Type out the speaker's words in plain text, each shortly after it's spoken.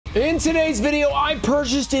In today's video, I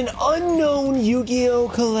purchased an unknown Yu-Gi-Oh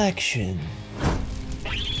collection.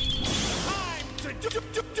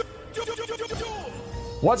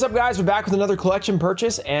 What's up, guys? We're back with another collection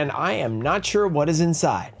purchase, and I am not sure what is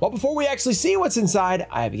inside. But before we actually see what's inside,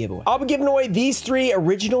 I have a giveaway. I'll be giving away these 3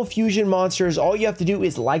 original fusion monsters. All you have to do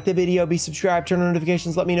is like the video, be subscribed, turn on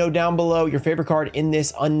notifications, let me know down below your favorite card in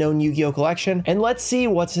this unknown Yu-Gi-Oh collection, and let's see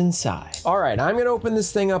what's inside. All right, I'm gonna open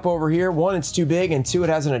this thing up over here. 1, it's too big, and 2, it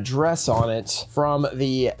has an address on it from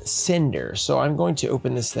the sender. So I'm going to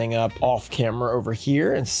open this thing up off camera over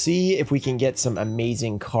here and see if we can get some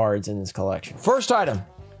amazing cards in this collection. First item.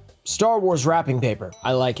 Star Wars wrapping paper.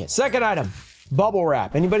 I like it. Second item, bubble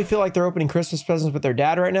wrap. Anybody feel like they're opening Christmas presents with their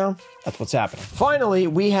dad right now? That's what's happening. Finally,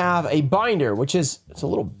 we have a binder, which is, it's a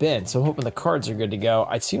little bent, so I'm hoping the cards are good to go.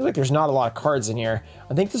 It seems like there's not a lot of cards in here.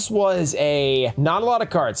 I think this was not a lot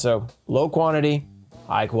of cards, so low quantity,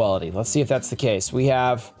 high quality. Let's see if that's the case. We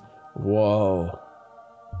have, whoa.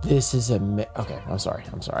 This is okay, I'm sorry,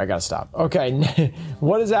 I gotta stop. Okay,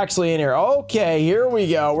 what is actually in here? Okay, here we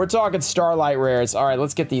go. We're talking Starlight rares. All right,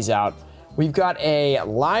 let's get these out. We've got a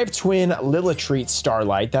Live Twin Lilitreat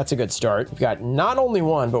Starlight. That's a good start. We've got not only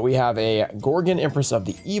one, but we have a Gorgon Empress of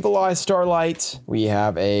the Evil Eye Starlight. We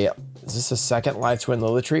have is this a second Live Twin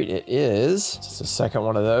Lilitreat? It is. It's the second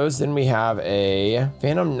one of those. Then we have a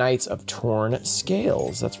Phantom Knights of Torn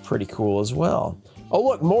Scales. That's pretty cool as well. Oh,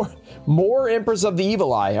 look, more Empress of the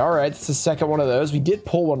Evil Eye. All right, that's the second one of those. We did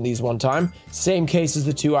pull one of these one time. Same case as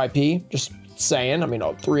the 2 IP. Just saying. I mean,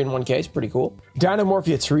 3 in 1 case. Pretty cool.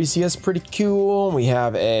 Dynamorphia Tiresias. Pretty cool. We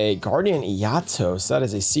have a Guardian Iatos. That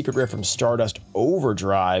is a secret rare from Stardust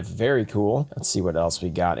Overdrive. Very cool. Let's see what else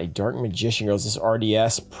we got. A Dark Magician Girl. Is this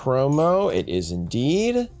RDS promo? It is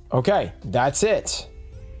indeed. Okay, that's it.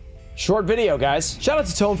 Short video, guys. Shout out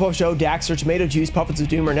to Tonefo Show, Daxter, Tomato Juice, Puppets of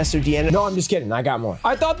Doom, Ernesto Deanna. No, I'm just kidding. I got more.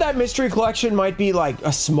 I thought that mystery collection might be like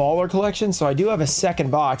a smaller collection, so I do have a second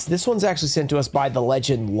box. This one's actually sent to us by the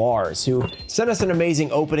legend Lars, who sent us an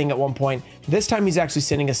amazing opening at one point. This time he's actually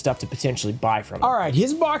sending us stuff to potentially buy from him. All right,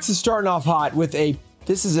 his box is starting off hot with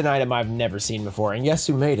this is an item I've never seen before, and guess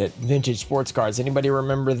who made it? Vintage Sports Cards. Anybody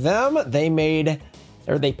remember them?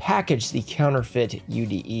 They packaged the counterfeit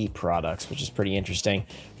UDE products, which is pretty interesting.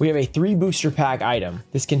 We have a 3 booster pack item.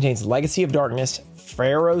 This contains Legacy of Darkness,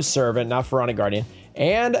 Pharaoh's Servant, not Pharaonic Guardian,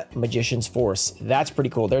 and Magician's Force. That's pretty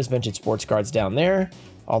cool. There's Vintage Sports Cards down there,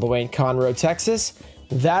 all the way in Conroe, Texas.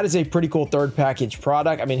 That is a pretty cool 3rd package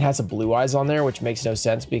product. I mean, it has some Blue Eyes on there, which makes no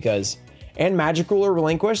sense because... And Magic Ruler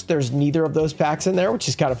Relinquished, there's neither of those packs in there, which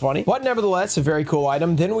is kind of funny. But nevertheless, a very cool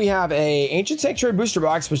item. Then we have a Ancient Sanctuary booster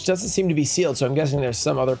box, which doesn't seem to be sealed, so I'm guessing there's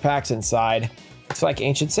some other packs inside. It's like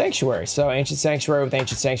Ancient Sanctuary. So Ancient Sanctuary with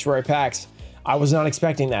Ancient Sanctuary packs. I was not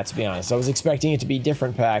expecting that, to be honest. I was expecting it to be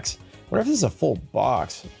different packs. I wonder if this is a full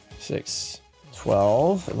box. 6,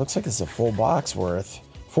 12. It looks like it's a full box worth.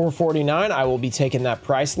 $4.49. I will be taking that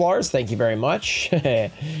price, Lars. Thank you very much.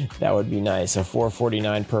 That would be nice. So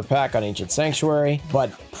 $4.49 per pack on Ancient Sanctuary,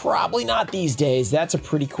 but probably not these days. That's a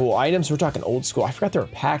pretty cool item. So we're talking old school. I forgot there were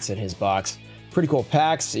packs in his box. Pretty cool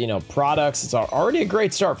packs, you know, products. It's already a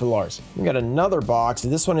great start for Lars. We got another box.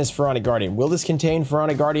 This one is Pharaonic Guardian. Will this contain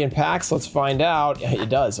Pharaonic Guardian packs? Let's find out. It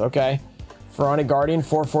does. Okay. Pharaonic Guardian,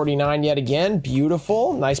 $4.49 yet again.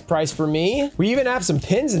 Beautiful. Nice price for me. We even have some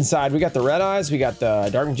pins inside. We got the Red Eyes, we got the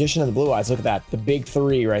Dark Magician, and the Blue Eyes. Look at that. The big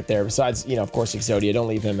 3 right there. Besides, you know, of course, Exodia. Don't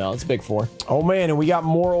leave him out. It's a big 4. Oh, man. And we got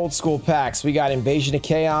more old school packs. We got Invasion of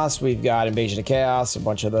Chaos. We've got Invasion of Chaos. A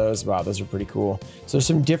bunch of those. Wow, those are pretty cool. So there's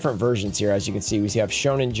some different versions here. As you can see, we have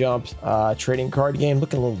Shonen Jump, trading card game.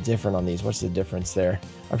 Looking a little different on these. What's the difference there?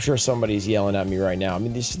 I'm sure somebody's yelling at me right now. I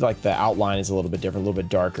mean, this is like the outline is a little bit different, a little bit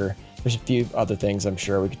darker. There's a few other things I'm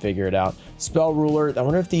sure we could figure it out. Spell Ruler. I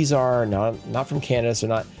wonder if these are not from Canada, so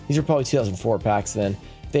not. These are probably 2004 packs then.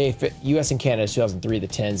 They fit US and Canada, 2003, the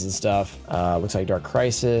 10s and stuff. Looks like Dark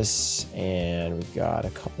Crisis, and we've got a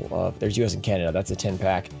couple of. There's US and Canada. That's a 10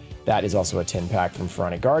 pack. That is also a 10 pack from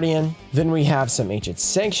Pharaonic Guardian. Then we have some Ancient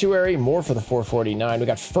Sanctuary, more for the $4.49. We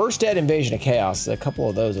got First Ed Invasion of Chaos. A couple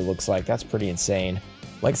of those, it looks like. That's pretty insane.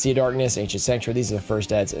 Legacy of Darkness, Ancient Sanctuary. These are the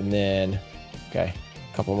first Eds, and then okay.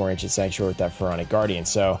 A couple more Ancient Sanctuary with that Pharaonic Guardian.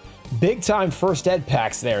 So big time first ed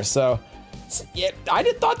packs there. So yeah, I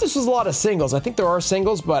thought this was a lot of singles. I think there are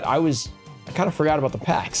singles, but I kind of forgot about the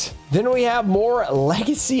packs. Then we have more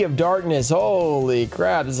Legacy of Darkness. Holy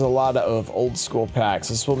crap, this is a lot of old school packs.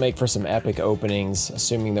 This will make for some epic openings,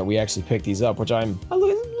 assuming that we actually pick these up, which I'm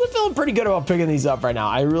feeling pretty good about picking these up right now.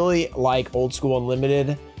 I really like Old School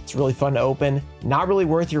Unlimited. It's It's really fun to open. Not really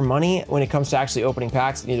worth your money when it comes to actually opening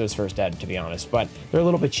packs. Neither is First Ed, to be honest, but they're a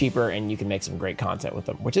little bit cheaper and you can make some great content with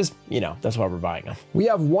them, which is, you know, that's why we're buying them. We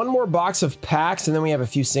have one more box of packs and then we have a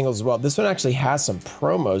few singles as well. This one actually has some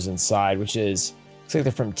promos inside, which is, looks like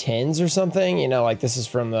they're from tins or something. You know, like this is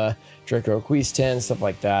from the Draco Quest tin, stuff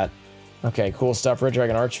like that. Okay, cool stuff. Red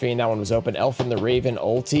Dragon Archfiend, that one was open. Elfin the Raven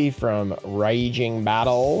ulti from Raging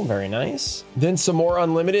Battle, very nice. Then some more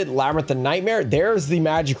unlimited. Labyrinth the Nightmare, there's the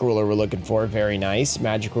Magic Ruler we're looking for, very nice.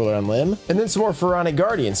 Magic Ruler Unlim. And then some more Pharaonic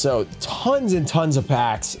Guardian, so tons and tons of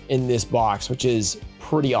packs in this box, which is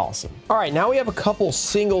pretty awesome. All right, now we have a couple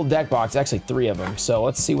single deck boxes, actually 3 of them. So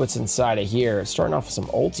let's see what's inside of here. Starting off with some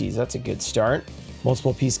ultis, that's a good start.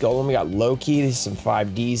 Multiple piece golem, we got Loki, this is some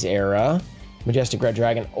 5Ds era. Majestic Red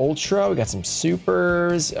Dragon Ultra. We got some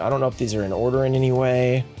supers. I don't know if these are in order in any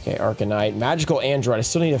way. Okay, Arcanite. Magical Android. I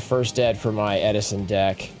still need a First Ed for my Edison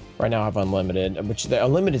deck. Right now I have Unlimited, which the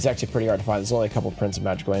Unlimited is actually pretty hard to find. There's only a couple prints of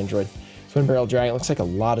Magical Android. Twin Barrel Dragon. Looks like a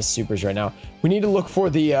lot of supers right now. We need to look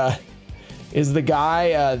for the, is the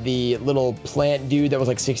guy, the little plant dude that was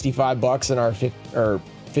like 65 bucks in our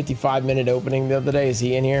 55-minute opening the other day. Is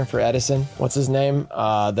he in here for Edison? What's his name?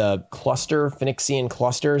 The Cluster, Phoenixian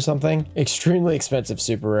Cluster or something. Extremely expensive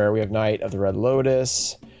super rare. We have Knight of the Red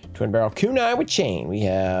Lotus, Twin Barrel Kunai with Chain. We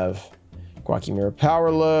have Guacamira Power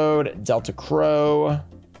Load, Delta Crow,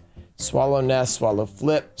 Swallow Nest, Swallow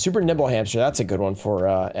Flip, Super Nimble Hamster. That's a good one for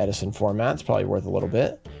Edison format. It's probably worth a little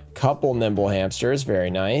bit. Couple Nimble Hamsters, very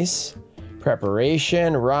nice.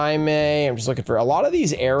 Preparation, Raime. I'm just looking for a lot of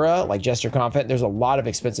these era, like Jester Confident. There's a lot of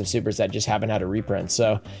expensive supers that just haven't had a reprint.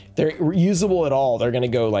 So they're usable at all. They're going to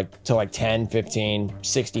go like to like 10, 15,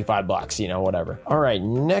 65 bucks, you know, whatever. All right,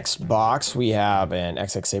 next box, we have an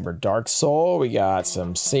XX Saber Dark Soul. We got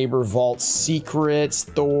some Saber Vault Secrets,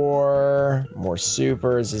 Thor, more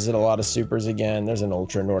supers. Is it a lot of supers again? There's an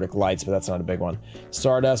Ultra Nordic Lights, but that's not a big one.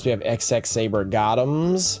 Stardust, we have XX Saber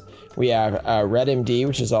Gothams. We have Red MD,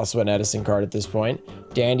 which is also an Edison card at this point.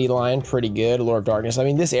 Dandelion, pretty good. Lord of Darkness. I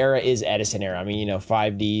mean, this era is Edison era. I mean, you know,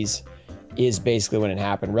 5Ds is basically when it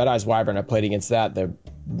happened. Red Eyes Wyvern, I played against that. The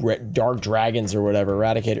Dark Dragons or whatever.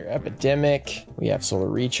 Eradicator Epidemic. We have Solar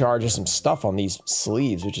Recharge. There's some stuff on these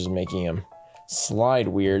sleeves, which is making them slide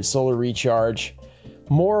weird. Solar Recharge.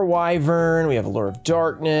 More Wyvern. We have Lure of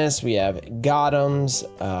Darkness. We have Gothams.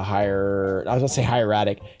 I was going to say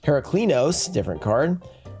Hieratic. Heraclinos, different card.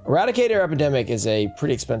 Eradicator Epidemic is a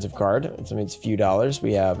pretty expensive card. I mean, it's a few dollars.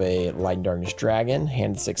 We have a Light and Darkness Dragon,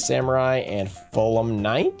 Hand 6 Samurai, and Fulham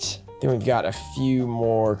Knight. Then we've got a few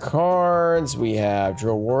more cards. We have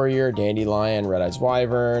Drill Warrior, Dandelion, Red Eyes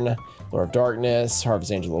Wyvern, Lure of Darkness,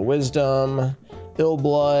 Harvest Angel of Wisdom,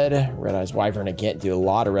 Illblood, Red Eyes Wyvern. Again, do a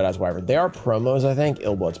lot of Red Eyes Wyvern. They are promos, I think.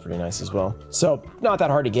 Illblood's pretty nice as well. So not that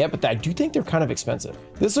hard to get, but I do think they're kind of expensive.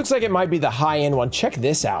 This looks like it might be the high-end one. Check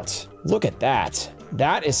this out. Look at that.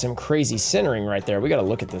 That is some crazy centering right there. We got to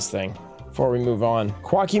look at this thing before we move on.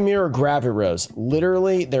 Quackimira Gravirose.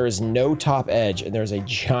 Literally, there is no top edge and there's a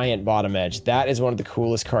giant bottom edge. That is one of the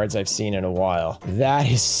coolest cards I've seen in a while. That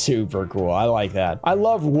is super cool. I like that. I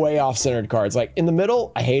love way off-centered cards. Like in the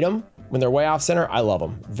middle, I hate them. When they're way off center, I love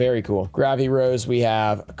them. Very cool. Gravirose, we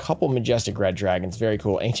have a couple Majestic Red Dragons. Very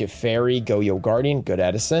cool. Ancient Fairy, Goyo Guardian, good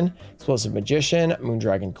Edison. Explosive Magician,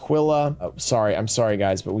 Moondragon Quilla. Oh, sorry, I'm sorry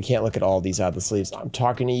guys, but we can't look at all these out of the sleeves. I'm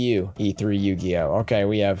talking to you, E3 Yu-Gi-Oh. Okay,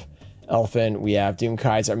 we have Elfin, we have Doom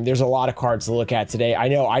Kaiser. I mean, there's a lot of cards to look at today. I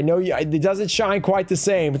know, it doesn't shine quite the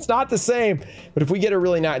same. It's not the same, but if we get a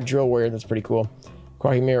really not Drill Warrior, that's pretty cool.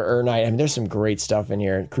 Quackimira Urnite. I mean, there's some great stuff in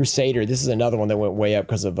here. Crusader. This is another one that went way up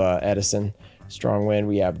because of Edison. Strong Wind.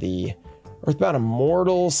 We have the Earthbound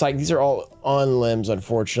Immortal. Psych. These are all unlimbs,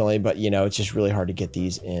 unfortunately, but you know, it's just really hard to get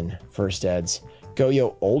these in First Eds.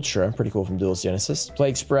 Goyo Ultra. Pretty cool from Duelist Genesis.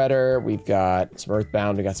 Plague Spreader. We've got some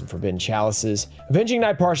Earthbound. We got some Forbidden Chalices. Avenging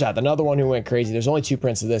Knight Parshat. Another one who went crazy. There's only 2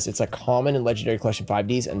 prints of this. It's a common and legendary collection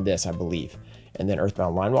 5Ds and this, I believe. And then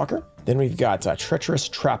Earthbound Linewalker. Then we've got Treacherous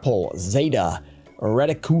Trap Hole. Zeta.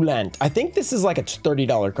 Reticulant. I think this is like a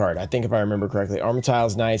 $30 card. I think if I remember correctly.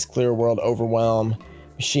 Armatile's nice. Clear World, Overwhelm,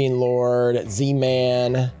 Machine Lord,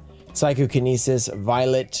 Z-Man, Psychokinesis,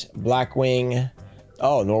 Violet, Blackwing.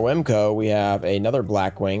 Oh, Norwemco, we have another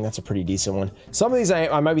Blackwing. That's a pretty decent one. Some of these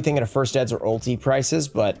I might be thinking of First Eds or ulti prices,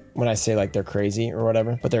 but when I say like they're crazy or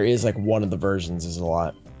whatever, but there is like one of the versions is a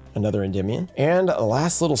lot. Another Endymion. And a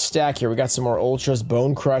last little stack here. We got some more Ultras.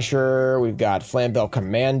 Bone Crusher. We've got Flambeau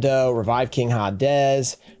Commando. Revive King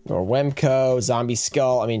Hades. Norwemco. Zombie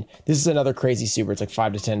Skull. I mean, this is another crazy super. It's like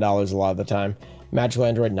 $5 to $10 a lot of the time. Magical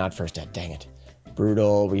Android. Not First Ed. Dang it.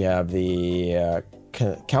 Brutal. We have the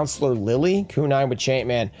Counselor Lily, Kunai with Chain,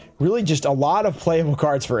 man. Really just a lot of playable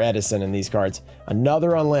cards for Edison in these cards.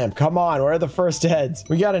 Another Unlimp. Come on, where are the first heads?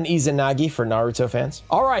 We got an Izanagi for Naruto fans.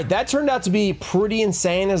 All right, that turned out to be pretty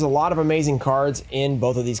insane. There's a lot of amazing cards in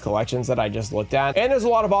both of these collections that I just looked at. And there's a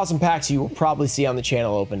lot of awesome packs you will probably see on the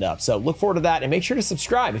channel opened up. So look forward to that and make sure to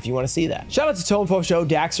subscribe if you want to see that. Shout out to Tomefo Show,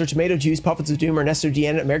 Daxter, Tomato Juice, Puffins of Doom, Ernesto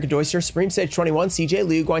Deanna, America Doyster, Supreme Stage 21, CJ,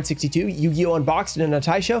 Liu Guan 62, Yu-Gi-Oh! Unboxed and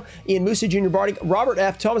Natai Show, Ian Musa, Junior Bardic, Robert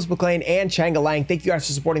F., Thomas McLean, and Changa Lang. Thank you guys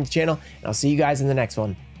for supporting the channel, and I'll see you guys in the next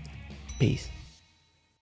one. Peace.